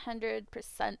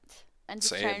 100%. I'm just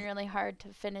Same. trying really hard to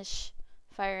finish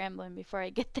Fire Emblem before I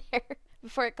get there,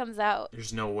 before it comes out.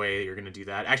 There's no way you're going to do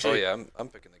that. Oh Actually, yeah, I'm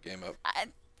picking the game up.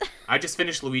 I just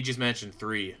finished Luigi's Mansion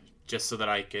 3 just so that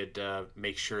I could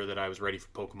make sure that I was ready for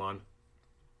Pokemon,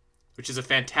 which is a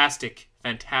fantastic,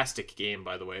 fantastic game,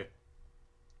 by the way.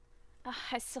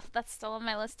 That's still on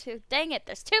my list too. Dang it,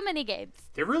 there's too many games.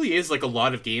 There really is like a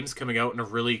lot of games coming out in a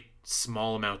really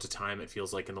small amount of time, it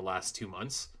feels like, in the last 2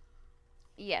 months.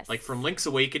 Yes. Like from Link's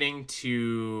Awakening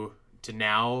to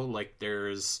now, like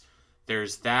there's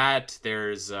that,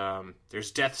 there's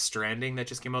Death Stranding that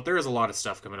just came out. There is a lot of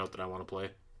stuff coming out that I want to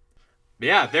play. But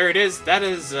yeah, there it is. That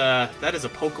is a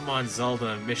Pokemon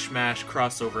Zelda mishmash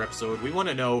crossover episode. We want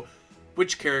to know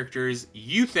which characters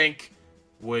you think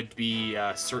would be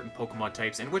certain Pokemon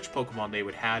types and which Pokemon they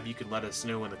would have. You can let us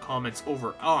know in the comments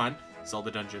over on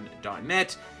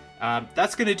zeldadungeon.net.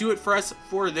 That's going to do it for us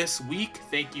for this week.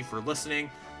 Thank you for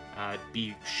listening.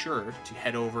 Be sure to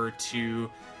head over to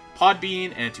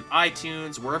Podbean and to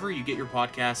iTunes, wherever you get your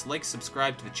podcasts. Like,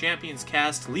 subscribe to the Champions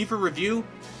Cast, leave a review.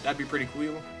 That'd be pretty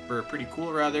cool.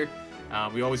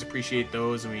 We always appreciate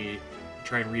those, and we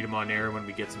try and read them on air when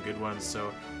we get some good ones.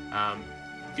 So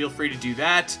feel free to do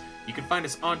that. You can find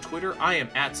us on Twitter. I am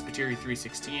at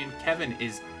Spiteri316. Kevin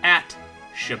is at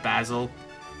Shabazzle.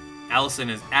 Allison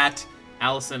is at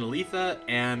Allison Aletha,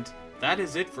 and that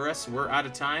is it for us. We're out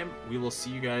of time. We will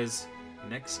see you guys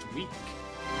next week.